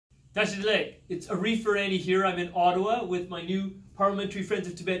Tashidilek, it's Arif Farani here. I'm in Ottawa with my new Parliamentary Friends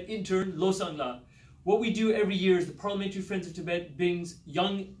of Tibet intern, Losang. What we do every year is the Parliamentary Friends of Tibet brings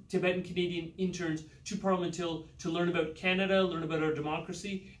young Tibetan Canadian interns to Parliament Hill to learn about Canada, learn about our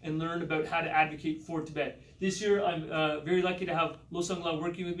democracy, and learn about how to advocate for Tibet. This year, I'm very lucky to have Losang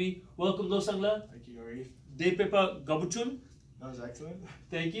working with me. Welcome, Losang. Thank you, Arif. Depepa Gabutun. That was excellent.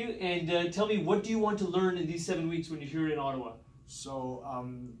 Thank you. And tell me, what do you want to learn in these 7 weeks when you're here in Ottawa? So,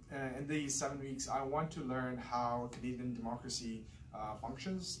 in these 7 weeks, I want to learn how Canadian democracy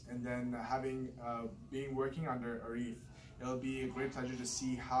functions, and then being working under Arif, it'll be a great pleasure to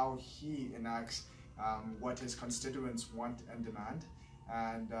see how he enacts what his constituents want and demand,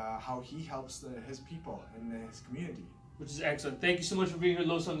 and how he helps his people in his community. Which is excellent. Thank you so much for being here,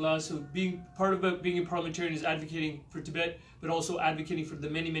 Losang. So being part about being a parliamentarian is advocating for Tibet, but also advocating for the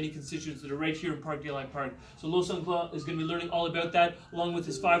many, many constituents that are right here in Parkdale Park. So Losang is going to be learning all about that, along with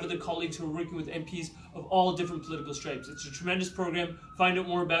his 5 other colleagues who are working with MPs of all different political stripes. It's a tremendous program. Find out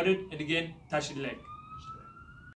more about it. And again, Tashidilek.